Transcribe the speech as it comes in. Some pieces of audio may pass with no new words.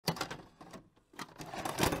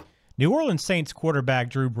New Orleans Saints quarterback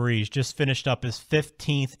Drew Brees just finished up his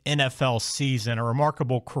 15th NFL season, a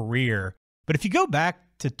remarkable career. But if you go back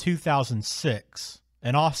to 2006,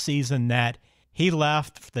 an offseason that he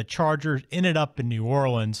left, the Chargers ended up in New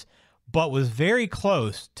Orleans, but was very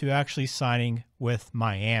close to actually signing with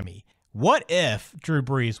Miami. What if Drew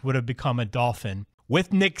Brees would have become a Dolphin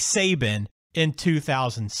with Nick Saban in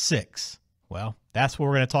 2006? Well, that's what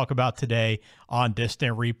we're going to talk about today on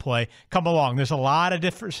Distant Replay. Come along. There's a lot of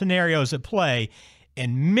different scenarios at play,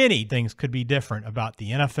 and many things could be different about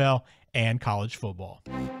the NFL and college football.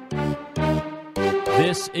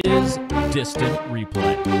 This is Distant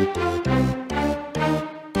Replay.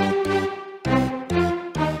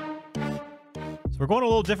 So we're going a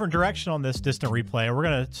little different direction on this Distant Replay. We're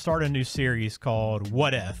going to start a new series called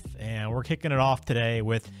What If, and we're kicking it off today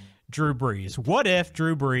with Drew Brees. What if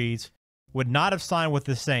Drew Brees would not have signed with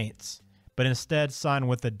the Saints, but instead signed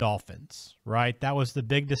with the Dolphins, right? That was the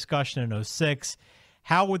big discussion in 2006.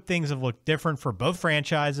 How would things have looked different for both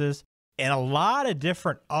franchises? And a lot of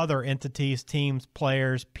different other entities, teams,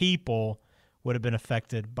 players, people would have been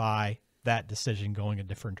affected by that decision going a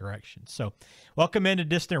different direction. So welcome into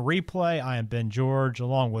Distant Replay. I am Ben George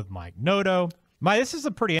along with Mike Noto. Mike, this is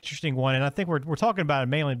a pretty interesting one, and I think we're talking about it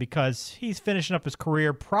mainly because he's finishing up his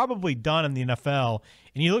career, probably done in the NFL.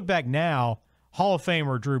 And you look back now, Hall of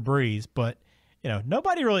Famer Drew Brees, but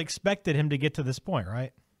nobody really expected him to get to this point,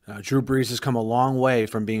 right? Drew Brees has come a long way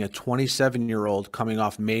from being a 27-year-old coming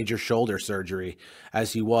off major shoulder surgery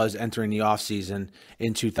as he was entering the offseason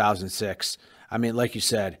in 2006. I mean, like you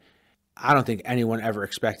said, I don't think anyone ever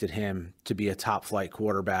expected him to be a top-flight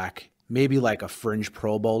quarterback. Maybe like a fringe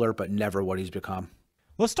Pro Bowler, but never what he's become.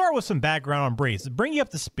 Let's start with some background on Brees. Bring you up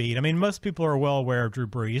to speed. I mean, most people are well aware of Drew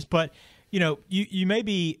Brees, but you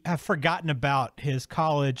maybe have forgotten about his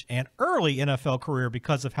college and early NFL career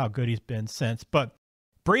because of how good he's been since. But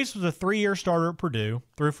Brees was a 3-year starter at Purdue,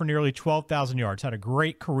 threw for nearly 12,000 yards, had a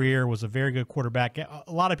great career, was a very good quarterback. A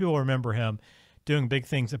lot of people remember him doing big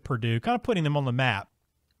things at Purdue, kind of putting them on the map.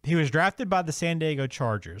 He was drafted by the San Diego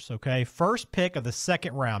Chargers, okay? First pick of the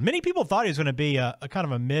second round. Many people thought he was going to be a kind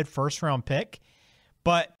of a mid-first round pick,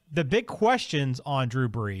 but the big questions on Drew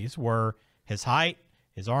Brees were his height,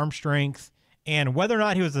 his arm strength, and whether or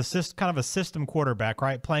not he was kind of a system quarterback,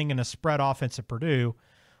 right? Playing in a spread offense at Purdue,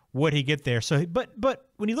 would he get there? So, but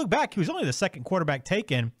when you look back, he was only the second quarterback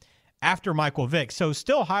taken after Michael Vick, so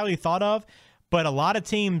still highly thought of, but a lot of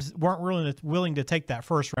teams weren't really willing to take that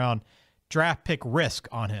first round draft pick risk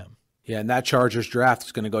on him. Yeah, and that Chargers draft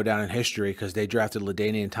is going to go down in history because they drafted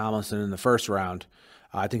LaDainian Tomlinson in the first round.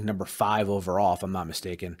 I think number 5 overall, if I'm not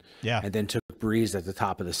mistaken. Yeah. And then took Brees at the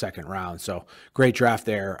top of the second round. So great draft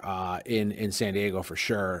there in San Diego for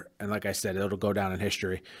sure. And like I said, it'll go down in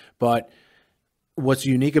history. But what's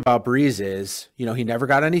unique about Brees is, he never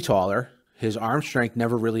got any taller. His arm strength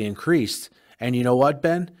never really increased. And you know what,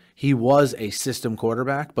 Ben? He was a system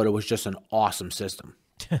quarterback, but it was just an awesome system.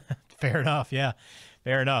 Fair enough. Yeah,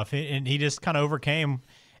 fair enough. And he just kind of overcame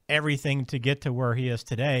everything to get to where he is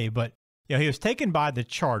today. But, he was taken by the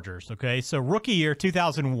Chargers. Okay. So rookie year,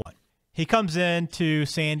 2001, he comes into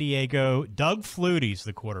San Diego. Doug Flutie's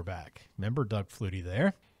the quarterback. Remember Doug Flutie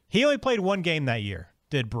there? He only played one game that year,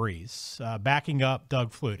 did Brees, backing up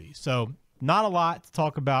Doug Flutie. So not a lot to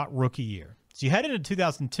talk about rookie year. So you head into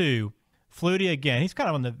 2002, Flutie again, he's kind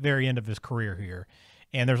of on the very end of his career here.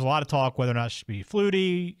 And there's a lot of talk whether or not it should be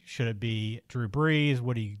Flutie, should it be Drew Brees,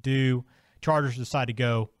 what do you do? Chargers decide to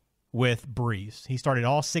go with Brees. He started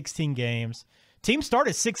all 16 games. Team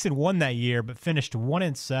started 6-1 that year, but finished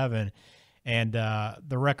 1-7, and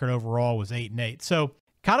the record overall was 8-8. So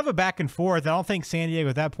kind of a back and forth. I don't think San Diego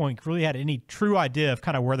at that point really had any true idea of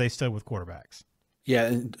kind of where they stood with quarterbacks. Yeah,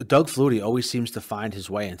 and Doug Flutie always seems to find his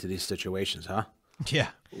way into these situations, huh? Yeah.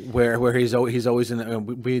 Where he's always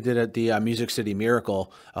in. We did at the Music City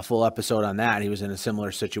Miracle a full episode on that. He was in a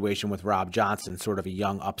similar situation with Rob Johnson, sort of a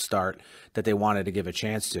young upstart that they wanted to give a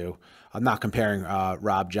chance to. I'm not comparing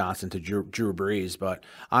Rob Johnson to Drew Brees, but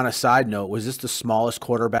on a side note, was this the smallest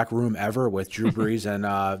quarterback room ever with Drew Brees and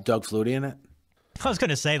Doug Flutie in it? I was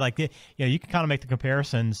going to say, you can kind of make the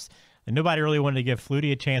comparisons. And nobody really wanted to give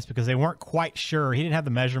Flutie a chance because they weren't quite sure. He didn't have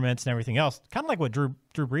the measurements and everything else, kind of like what Drew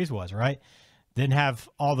Brees was, right? Didn't have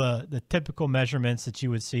all the typical measurements that you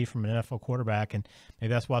would see from an NFL quarterback, and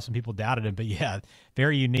maybe that's why some people doubted him. But, yeah,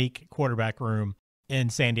 very unique quarterback room in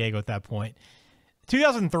San Diego at that point.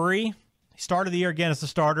 2003, he started the year again as a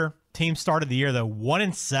starter. Team started the year, though,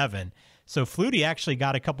 1-7. So Flutie actually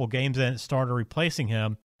got a couple games in at starter replacing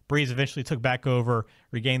him. Brees eventually took back over,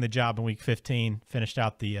 regained the job in Week 15, finished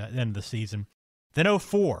out the end of the season. Then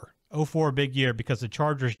 04, big year because the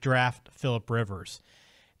Chargers draft Phillip Rivers.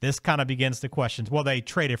 this kind of begins the questions. Well, they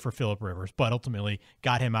traded for Phillip Rivers, but ultimately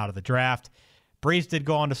got him out of the draft. Brees did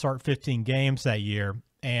go on to start 15 games that year,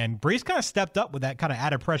 and Brees kind of stepped up with that kind of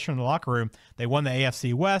added pressure in the locker room. They won the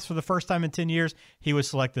AFC West for the first time in 10 years. He was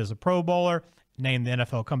selected as a Pro Bowler, named the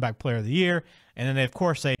NFL Comeback Player of the Year, and then, of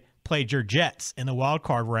course, they played your Jets in the wild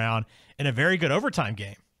card round in a very good overtime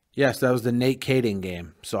game. Yes, that was the Nate Kading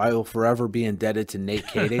game. So I will forever be indebted to Nate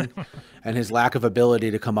Kading and his lack of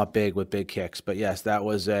ability to come up big with big kicks. But yes, that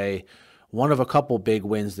was one of a couple big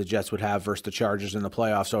wins the Jets would have versus the Chargers in the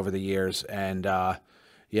playoffs over the years. And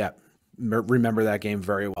remember that game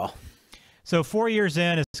very well. So 4 years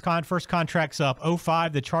in, his first contract's up.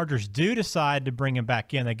 2005, the Chargers do decide to bring him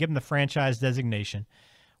back in. They give him the franchise designation,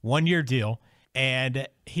 1-year deal. And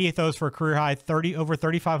he throws for a career high over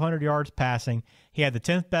 3,500 yards passing. He had the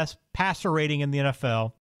 10th best passer rating in the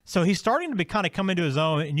NFL. So he's starting to kind of come into his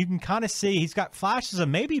own, and you can kind of see he's got flashes of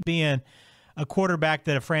maybe being a quarterback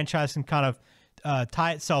that a franchise can kind of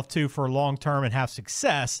tie itself to for long term and have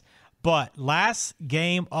success. But last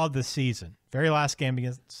game of the season, very last game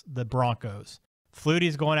against the Broncos,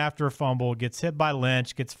 Flutie's going after a fumble, gets hit by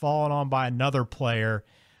Lynch, gets fallen on by another player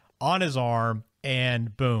on his arm,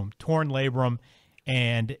 and boom, torn labrum,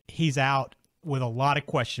 and he's out with a lot of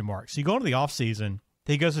question marks. So you go into the offseason,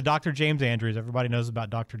 he goes to Dr. James Andrews. Everybody knows about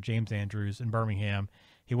Dr. James Andrews in Birmingham.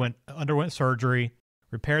 He underwent surgery,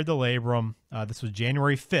 repaired the labrum. This was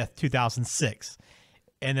January 5th, 2006.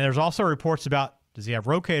 And there's also reports about, does he have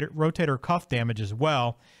rotator cuff damage as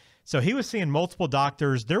well? So he was seeing multiple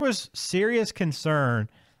doctors. There was serious concern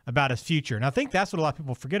about his future. And I think that's what a lot of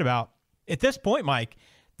people forget about. At this point, Mike,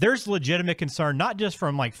 there's legitimate concern, not just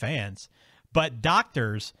from like fans, but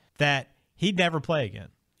doctors that he'd never play again.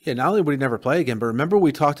 Yeah, not only would he never play again, but remember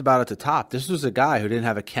we talked about at the top, this was a guy who didn't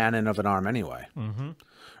have a cannon of an arm anyway,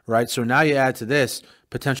 right? So now you add to this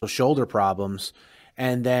potential shoulder problems,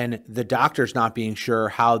 and then the doctors not being sure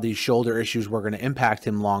how these shoulder issues were going to impact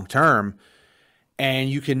him long term. And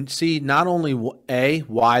you can see not only,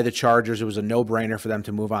 why the Chargers, it was a no-brainer for them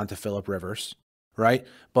to move on to Phillip Rivers, right?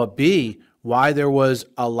 But B, why there was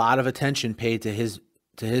a lot of attention paid to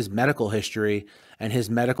his medical history and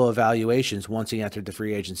his medical evaluations once he entered the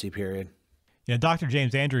free agency period. You know, Dr.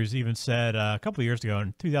 James Andrews even said a couple of years ago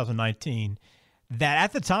in 2019 that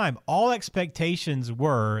at the time, all expectations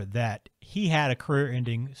were that he had a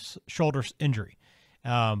career-ending shoulder injury.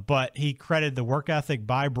 But he credited the work ethic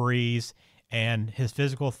by Brees and his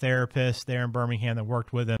physical therapist there in Birmingham that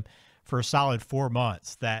worked with him for a solid 4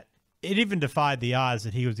 months, that it even defied the odds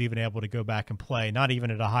that he was even able to go back and play, not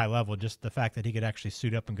even at a high level, just the fact that he could actually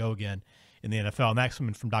suit up and go again in the NFL. And that's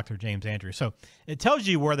coming from Dr. James Andrews. So it tells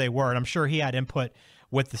you where they were, and I'm sure he had input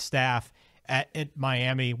with the staff at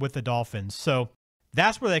Miami with the Dolphins. So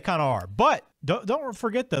that's where they kind of are. But don't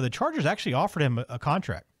forget, though, the Chargers actually offered him a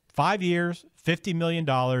contract. 5 years, $50 million,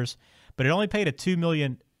 but it only paid a $2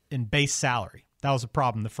 million in base salary. That was a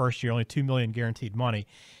problem the first year, only $2 million guaranteed money.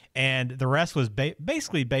 And the rest was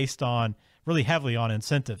basically based on really heavily on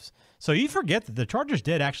incentives. So you forget that the Chargers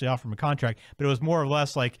did actually offer him a contract, but it was more or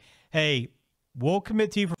less like, hey, we'll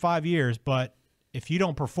commit to you for 5 years, but if you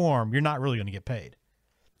don't perform, you're not really going to get paid.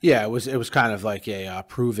 Yeah, it was kind of like a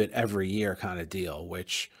prove it every year kind of deal,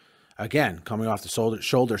 which, again, coming off the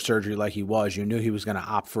shoulder surgery like he was, you knew he was going to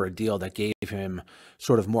opt for a deal that gave him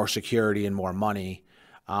sort of more security and more money.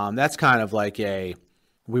 That's kind of like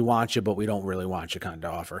we want you, but we don't really want you kind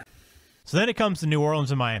of offer. So then it comes to New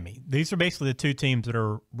Orleans and Miami. These are basically the two teams that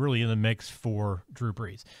are really in the mix for Drew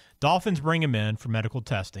Brees. Dolphins bring him in for medical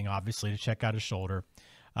testing, obviously, to check out his shoulder.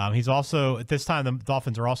 He's also, at this time, the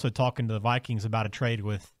Dolphins are also talking to the Vikings about a trade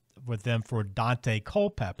with them for Daunte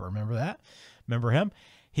Culpepper. Remember that? Remember him?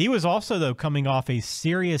 He was also, though, coming off a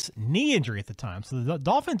serious knee injury at the time. So the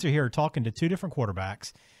Dolphins are here talking to two different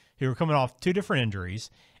quarterbacks who are coming off two different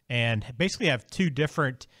injuries and basically have two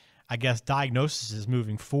different, I guess, diagnoses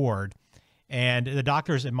moving forward. And the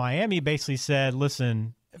doctors in Miami basically said,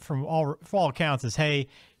 listen, for all accounts, is, hey,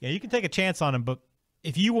 yeah, you can take a chance on him, but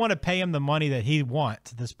if you want to pay him the money that he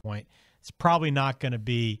wants at this point, it's probably not going to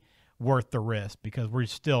be worth the risk because we're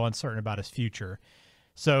still uncertain about his future.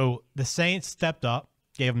 So the Saints stepped up,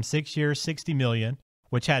 gave him 6 years, $60 million,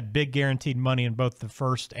 which had big guaranteed money in both the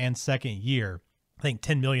first and second year. I think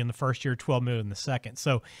 $10 million the first year, $12 million the second.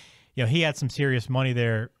 So, you know, he had some serious money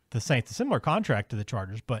there. The Saints, a similar contract to the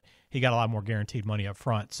Chargers, but he got a lot more guaranteed money up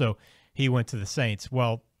front. So he went to the Saints.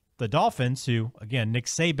 Well, the Dolphins, who, again, Nick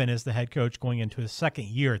Saban is the head coach going into his second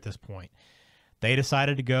year at this point, they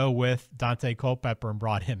decided to go with Daunte Culpepper and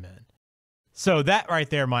brought him in. So that right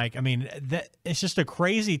there, Mike, I mean, it's just a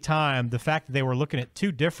crazy time, the fact that they were looking at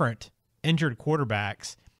two different injured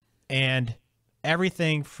quarterbacks, and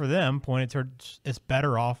everything for them pointed towards it's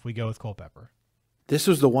better off we go with Culpepper. This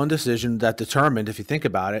was the one decision that determined, if you think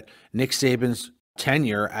about it, Nick Saban's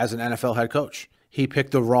tenure as an NFL head coach. He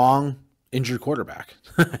picked the wrong injured quarterback,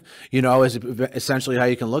 is essentially how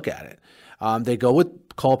you can look at it. They go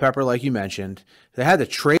with Culpepper, like you mentioned. They had to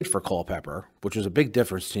trade for Culpepper, which was a big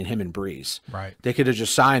difference between him and Brees. Right. They could have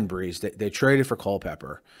just signed Brees. They traded for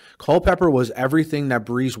Culpepper. Culpepper was everything that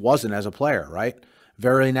Brees wasn't as a player, right?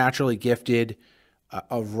 Very naturally gifted,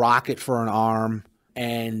 a rocket for an arm,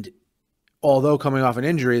 and although coming off an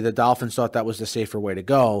injury, the Dolphins thought that was the safer way to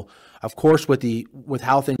go. Of course, with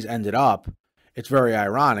how things ended up, it's very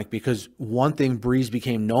ironic because one thing Brees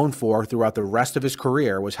became known for throughout the rest of his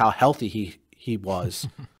career was how healthy he was.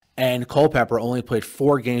 And Culpepper only played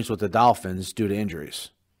 4 games with the Dolphins due to injuries.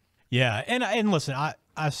 Yeah, and listen,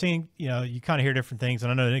 I've seen, you kind of hear different things,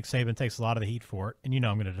 and I know Nick Saban takes a lot of the heat for it, and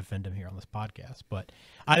I'm going to defend him here on this podcast, but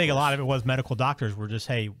I think a lot of it was medical doctors were just,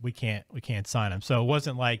 hey, we can't sign him. So it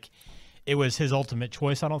wasn't like it was his ultimate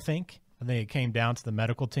choice, I don't think. I think it came down to the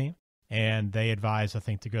medical team, and they advised, I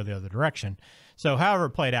think, to go the other direction. So however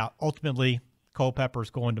it played out, ultimately,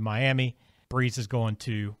 Culpepper's going to Miami, Brees is going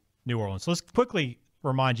to New Orleans. So let's quickly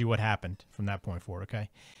remind you what happened from that point forward, okay?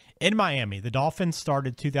 In Miami, the Dolphins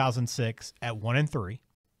started 2006 at 1-3.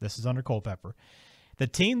 This is under Culpepper. The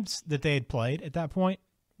teams that they had played at that point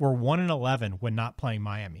were 1-11 when not playing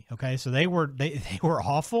Miami, okay? So they were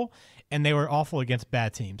awful, and they were awful against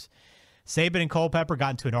bad teams. Saban and Culpepper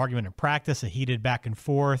got into an argument in practice, a heated back and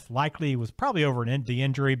forth. Likely was probably over the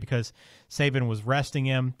injury because Saban was resting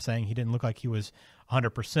him, saying he didn't look like he was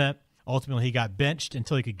 100%. Ultimately, he got benched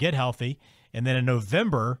until he could get healthy. And then in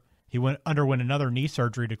November, he underwent another knee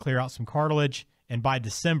surgery to clear out some cartilage. And by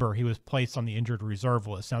December, he was placed on the injured reserve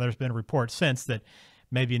list. Now, there's been a report since that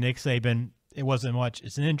maybe Nick Saban, it wasn't much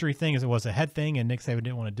it's an injury thing as it was a head thing, and Nick Saban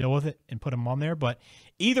didn't want to deal with it and put him on there. But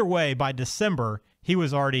either way, by December, he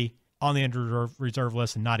was already on the injured reserve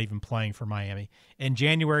list and not even playing for Miami. In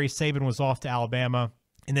January, Saban was off to Alabama.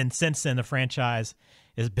 And then since then, the franchise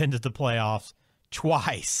has been to the playoffs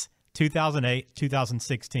twice, 2008,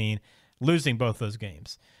 2016, losing both those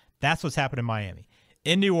games. That's what's happened in Miami.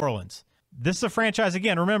 In New Orleans, this is a franchise,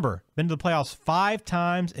 again, remember, been to the playoffs 5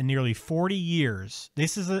 times in nearly 40 years.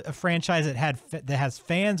 This is a franchise that has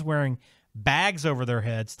fans wearing bags over their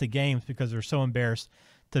heads to games because they're so embarrassed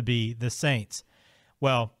to be the Saints.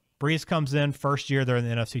 Well, Brees comes in, first year they're in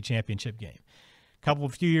the NFC Championship game. A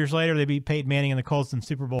few years later, they beat Peyton Manning and the Colts in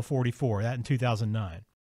Super Bowl 44, that in 2009.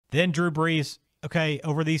 Then Drew Brees,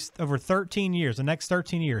 over 13 years, the next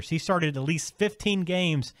 13 years, he started at least 15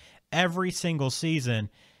 games every single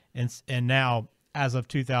season, and now, as of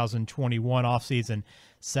 2021 offseason,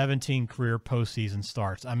 17 career postseason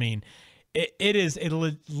starts. I mean, it is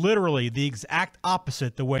literally the exact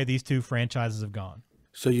opposite the way these two franchises have gone.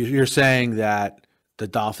 So you're saying that the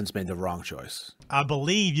Dolphins made the wrong choice? I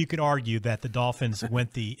believe you could argue that the Dolphins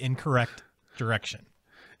went the incorrect direction.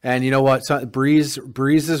 And you know what?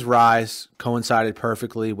 Brees's rise coincided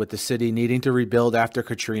perfectly with the city needing to rebuild after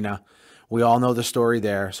Katrina. We all know the story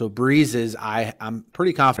there. So Brees I'm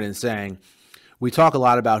pretty confident in saying, we talk a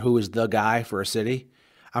lot about who is the guy for a city.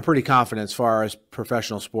 I'm pretty confident as far as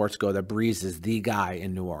professional sports go that Brees is the guy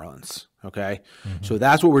in New Orleans. Okay. Mm-hmm. So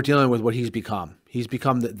that's what we're dealing with, what he's become. He's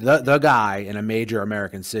become the guy in a major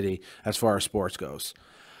American city as far as sports goes.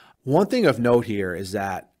 One thing of note here is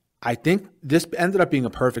that I think this ended up being a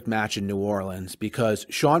perfect match in New Orleans because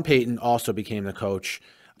Sean Payton also became the coach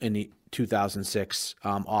in the 2006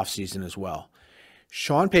 offseason as well.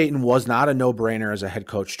 Sean Payton was not a no-brainer as a head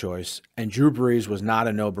coach choice, and Drew Brees was not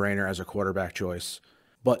a no-brainer as a quarterback choice.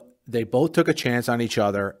 But they both took a chance on each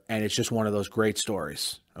other, and it's just one of those great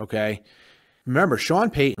stories, okay? Remember,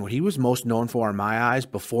 Sean Payton, what he was most known for in my eyes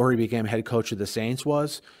before he became head coach of the Saints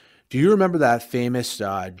was, do you remember that famous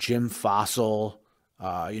Jim Fossil,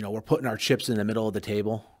 we're putting our chips in the middle of the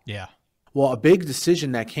table? Yeah. Well, a big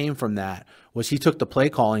decision that came from that was he took the play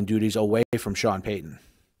calling duties away from Sean Payton.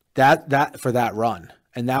 That for that run.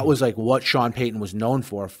 And that was like what Sean Payton was known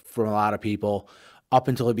for from a lot of people up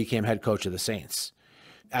until he became head coach of the Saints.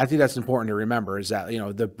 I think that's important to remember is that,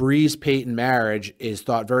 the Brees-Payton marriage is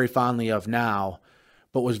thought very fondly of now,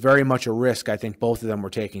 but was very much a risk I think both of them were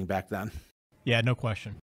taking back then. Yeah, no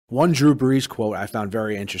question. One Drew Brees quote I found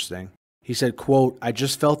very interesting. He said, quote, "I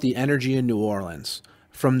just felt the energy in New Orleans.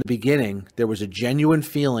 From the beginning, there was a genuine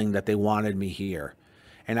feeling that they wanted me here."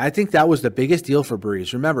 And I think that was the biggest deal for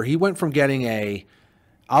Brees. Remember, he went from getting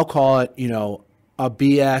I'll call it, a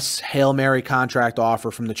BS Hail Mary contract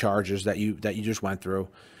offer from the Chargers that you just went through.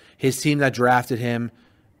 His team that drafted him,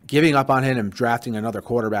 giving up on him and drafting another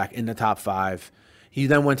quarterback in the top 5. He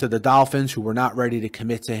then went to the Dolphins, who were not ready to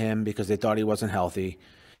commit to him because they thought he wasn't healthy.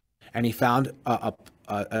 And he found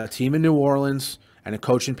a team in New Orleans and a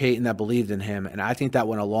coach in Peyton that believed in him. And I think that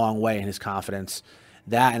went a long way in his confidence.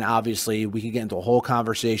 That, and obviously we could get into a whole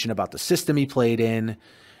conversation about the system he played in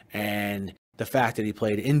and the fact that he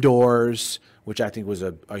played indoors, which I think was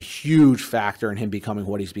a huge factor in him becoming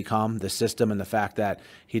what he's become, the system and the fact that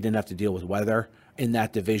he didn't have to deal with weather in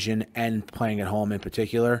that division and playing at home in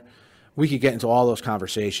particular. We could get into all those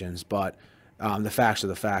conversations, but the facts are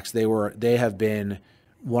the facts. They have been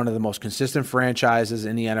one of the most consistent franchises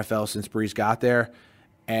in the NFL since Brees got there,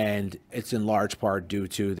 and it's in large part due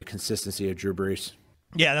to the consistency of Drew Brees.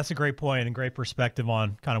 Yeah, that's a great point and great perspective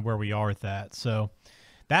on kind of where we are with that. So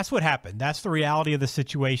that's what happened. That's the reality of the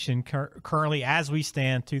situation currently as we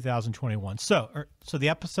stand 2021. So the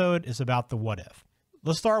episode is about the what if.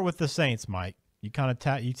 Let's start with the Saints, Mike. You kind of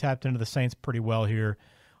tapped into the Saints pretty well here.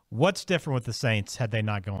 What's different with the Saints had they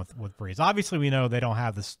not gone with Brees? Obviously, we know they don't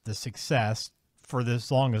have the success for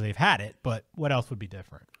this long as they've had it, but what else would be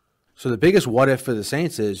different? So the biggest what if for the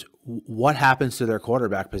Saints is what happens to their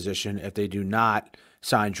quarterback position if they do not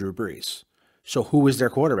sign Drew Brees. So who is their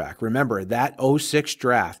quarterback? Remember, that 06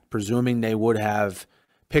 draft, presuming they would have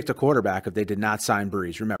picked a quarterback if they did not sign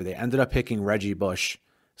Brees. Remember, they ended up picking Reggie Bush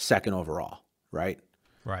second overall, right?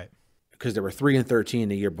 Right. Because they were 3-13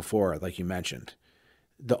 the year before, like you mentioned.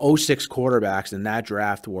 The 06 quarterbacks in that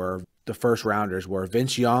draft were, the first rounders were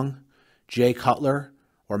Vince Young, Jay Cutler,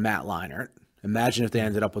 or Matt Leinart. Imagine if they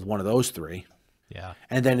ended up with one of those three. Yeah.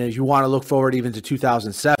 And then if you want to look forward even to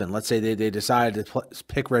 2007, let's say they decided to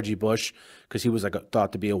pick Reggie Bush because he was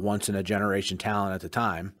thought to be a once-in-a-generation talent at the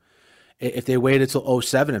time. If they waited till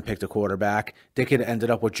 07 and picked a quarterback, they could have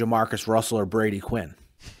ended up with Jamarcus Russell or Brady Quinn.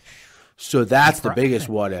 So that's the biggest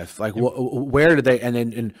what if. Like, where did they,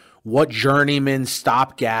 and what journeyman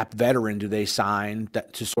stopgap veteran do they sign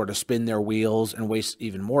to sort of spin their wheels and waste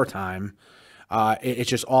even more time? It's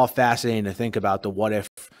just all fascinating to think about the what if.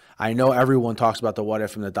 I know everyone talks about the what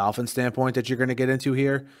if from the Dolphins standpoint that you're going to get into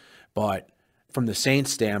here, but from the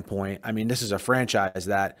Saints standpoint, I mean, this is a franchise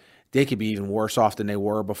that they could be even worse off than they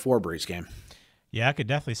were before Brees came. Yeah, I could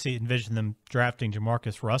definitely envision them drafting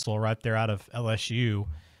Jamarcus Russell right there out of LSU,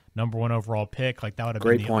 #1 overall pick. Like, that would have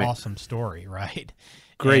been the awesome story, right?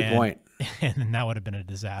 Great point. And that would have been a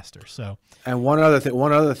disaster. So, and one other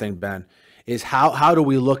thing, Ben, is how do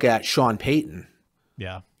we look at Sean Payton?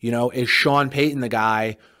 Yeah. You know, is Sean Payton the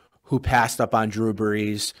guy who passed up on Drew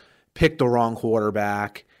Brees, picked the wrong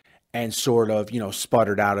quarterback, and sort of,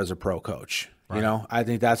 sputtered out as a pro coach? Right. You know, I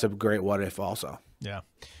think that's a great what if also. Yeah.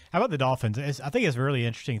 How about the Dolphins? I think it's a really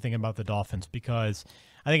interesting thing about the Dolphins because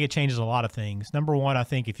I think it changes a lot of things. Number one, I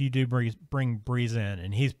think if you do bring Brees in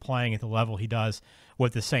and he's playing at the level he does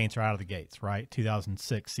with the Saints right out of the gates, right,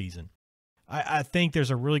 2006 season, I think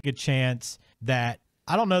there's a really good chance that,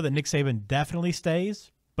 I don't know that Nick Saban definitely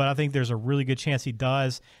stays, but I think there's a really good chance he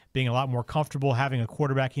does, being a lot more comfortable, having a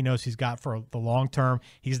quarterback he knows he's got for the long term.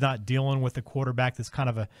 He's not dealing with a quarterback that's kind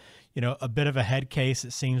of a bit of a head case,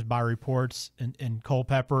 it seems by reports, in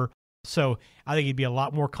Culpepper. So I think he'd be a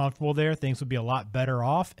lot more comfortable there. Things would be a lot better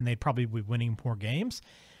off, and they'd probably be winning more games.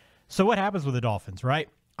 So what happens with the Dolphins, right?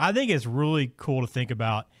 I think it's really cool to think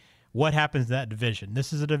about what happens in that division.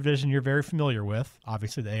 This is a division you're very familiar with,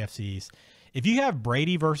 obviously the AFC East. If you have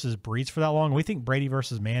Brady versus Brees for that long, we think Brady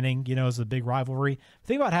versus Manning, is a big rivalry.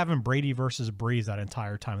 Think about having Brady versus Brees that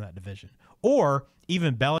entire time in that division. Or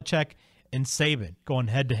even Belichick and Saban going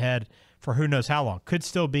head-to-head for who knows how long. Could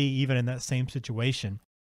still be even in that same situation.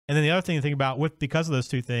 And then the other thing to think about because of those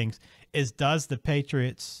two things is, does the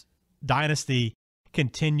Patriots dynasty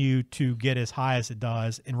continue to get as high as it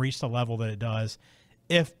does and reach the level that it does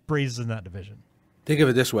if Brees is in that division? Think of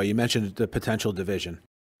it this way. You mentioned the potential division.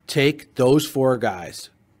 Take those four guys,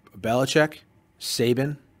 Belichick,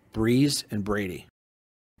 Saban, Brees, and Brady.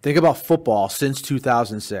 Think about football since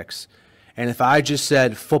 2006. And if I just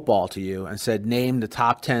said football to you and said, name the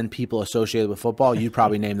top 10 people associated with football, you'd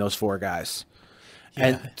probably name those four guys. Yeah.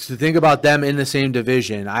 And to think about them in the same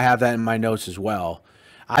division, I have that in my notes as well.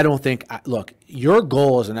 I don't think – look, your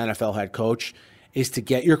goal as an NFL head coach is to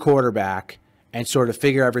get your quarterback and sort of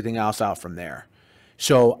figure everything else out from there.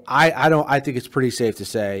 So I think it's pretty safe to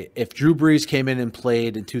say if Drew Brees came in and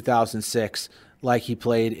played in 2006 like he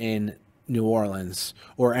played in New Orleans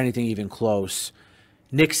or anything even close,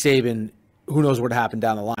 Nick Saban, who knows what happened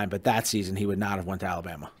down the line, but that season he would not have went to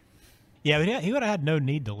Alabama. Yeah, but he would have had no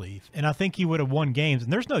need to leave, and I think he would have won games.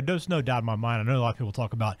 And there's no doubt in my mind. I know a lot of people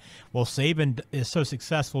talk about, well, Saban is so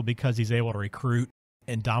successful because he's able to recruit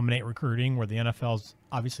and dominate recruiting, where the NFL is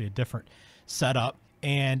obviously a different setup.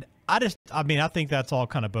 And I mean, I think that's all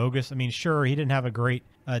kind of bogus. I mean, sure, he didn't have a great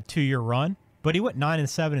 2-year run, but he went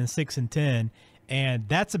 9-7 and 6-10, and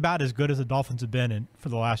that's about as good as the Dolphins have been in for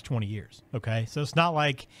the last 20 years. Okay, so it's not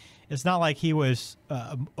like he was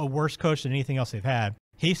a worse coach than anything else they've had.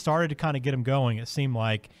 He started to kind of get him going, it seemed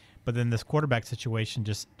like, but then this quarterback situation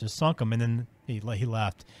just sunk him, and then he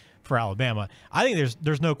left for Alabama. I think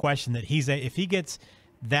there's no question that if he gets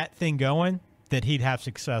that thing going, that he'd have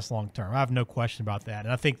success long term. I have no question about that.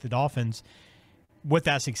 And I think the Dolphins, with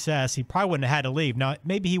that success, he probably wouldn't have had to leave. Now,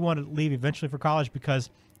 maybe he wanted to leave eventually for college because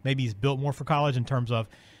maybe he's built more for college in terms of,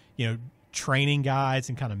 training guys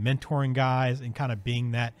and kind of mentoring guys and kind of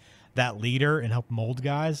being that leader and help mold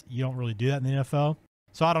guys. You don't really do that in the NFL.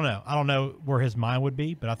 So I don't know. I don't know where his mind would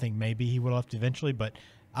be, but I think maybe he would have left eventually. But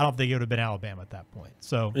I don't think it would have been Alabama at that point.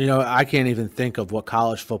 So I can't even think of what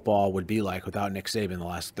college football would be like without Nick Saban the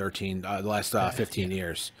last 15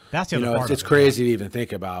 years. That's the other part. It's crazy to even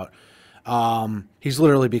think about. He's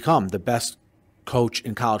literally become the best coach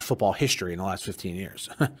in college football history in the last 15 years.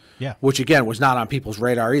 Yeah, which again was not on people's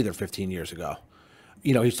radar either 15 years ago.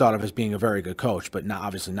 He's thought of as being a very good coach, but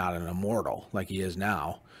obviously not an immortal like he is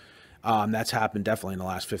now. That's happened definitely in the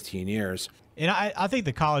last 15 years. And I think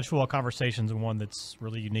the college football conversation is one that's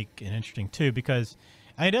really unique and interesting, too, because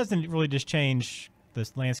it doesn't really just change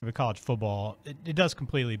this landscape of college football. It does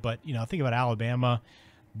completely. But, think about Alabama.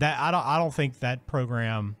 That I don't think that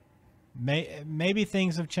program maybe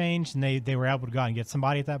things have changed and they were able to go out and get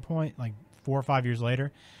somebody at that point, like 4 or 5 years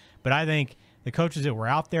later. But I think the coaches that were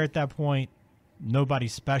out there at that point, nobody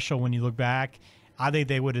special when you look back. I think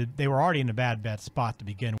they were already in a bad spot to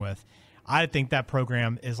begin with. I think that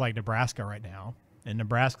program is like Nebraska right now, and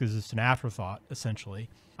Nebraska is just an afterthought, essentially.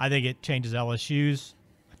 I think it changes LSU's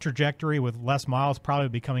trajectory with Les Miles probably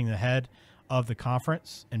becoming the head of the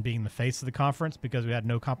conference and being the face of the conference because we had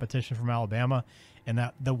no competition from Alabama, and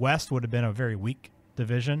that the West would have been a very weak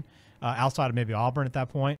division outside of maybe Auburn at that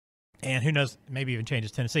point. And who knows, maybe even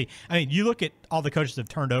changes Tennessee. I mean, you look at all the coaches that have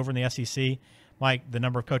turned over in the SEC, Mike, the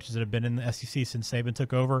number of coaches that have been in the SEC since Saban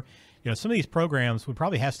took over, some of these programs would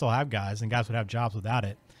probably still have guys, and guys would have jobs without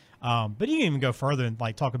it. But you can even go further and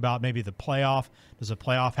talk about maybe the playoff. Does a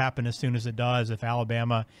playoff happen as soon as it does if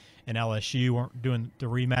Alabama and LSU weren't doing the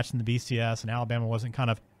rematch in the BCS and Alabama wasn't kind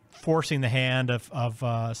of forcing the hand of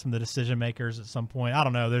some of the decision makers at some point? I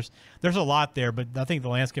don't know. There's a lot there, but I think the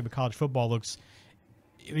landscape of college football looks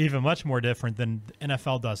even much more different than the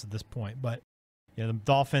NFL does at this point. But the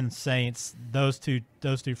Dolphins, Saints, those two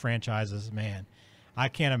franchises, man, I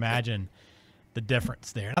can't imagine the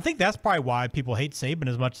difference there. And I think that's probably why people hate Saban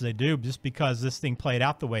as much as they do, just because this thing played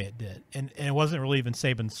out the way it did. And it wasn't really even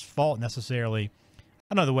Saban's fault necessarily.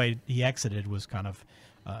 I know the way he exited was kind of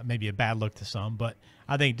maybe a bad look to some, but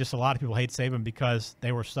I think just a lot of people hate Saban because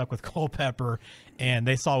they were stuck with Culpepper and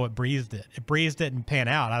they saw what Brees did. If Brees didn't pan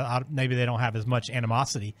out, maybe they don't have as much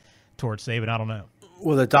animosity towards Saban. I don't know.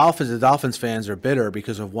 Well, the Dolphins fans are bitter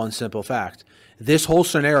because of one simple fact. This whole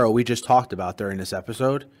scenario we just talked about during this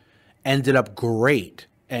episode ended up great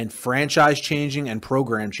and franchise changing and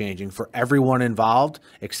program changing for everyone involved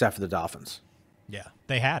except for the Dolphins. Yeah,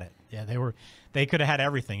 they had it. Yeah, they could have had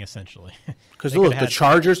everything essentially. Because look, the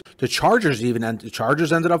Chargers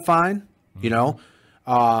ended up fine.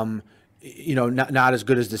 Mm-hmm. Not as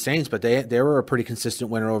good as the Saints, but they were a pretty consistent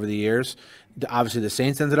winner over the years. Obviously, the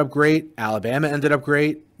Saints ended up great. Alabama ended up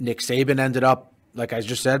great. Nick Saban ended up, like I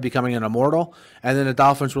just said, becoming an immortal. And then the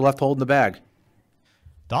Dolphins were left holding the bag.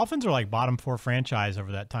 Dolphins are like bottom 4 franchise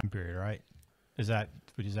over that time period, right? Is that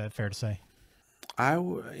fair to say?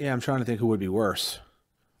 I'm trying to think who would be worse.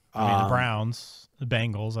 I mean, the Browns, the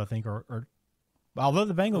Bengals, I think, are although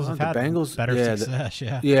the Bengals have had better success.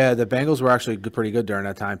 Yeah, the Bengals were actually pretty good during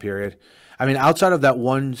that time period. I mean, outside of that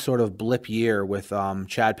one sort of blip year with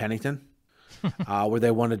Chad Pennington, where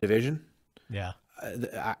they won a division. Yeah,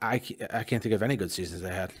 I can't think of any good seasons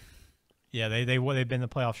they had. Yeah, they've been in the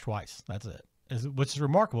playoffs twice. That's it. Which is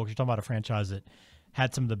remarkable because you're talking about a franchise that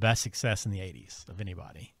had some of the best success in the 80s of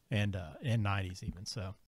anybody and in 90s even.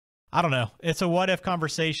 So I don't know. It's a what-if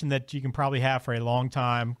conversation that you can probably have for a long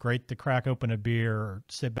time. Great to crack open a beer or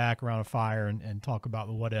sit back around a fire and talk about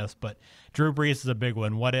the what-ifs. But Drew Brees is a big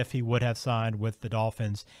one. What if he would have signed with the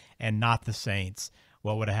Dolphins and not the Saints?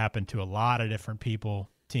 What would have happened to a lot of different people,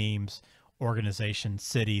 teams, organizations,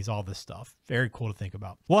 cities, all this stuff. Very cool to think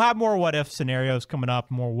about. We'll have more what-if scenarios coming up,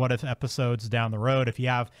 more what-if episodes down the road. If you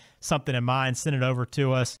have something in mind, send it over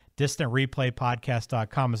to us.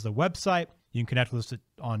 DistantReplayPodcast.com is the website. You can connect with us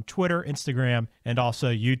on Twitter, Instagram, and also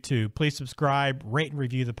YouTube. Please subscribe, rate, and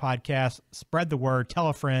review the podcast. Spread the word. Tell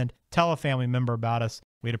a friend. Tell a family member about us.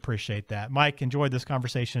 We'd appreciate that. Mike, enjoyed this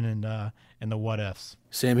conversation and the what ifs.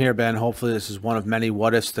 Same here, Ben. Hopefully this is one of many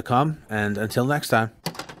what ifs to come. And until next time.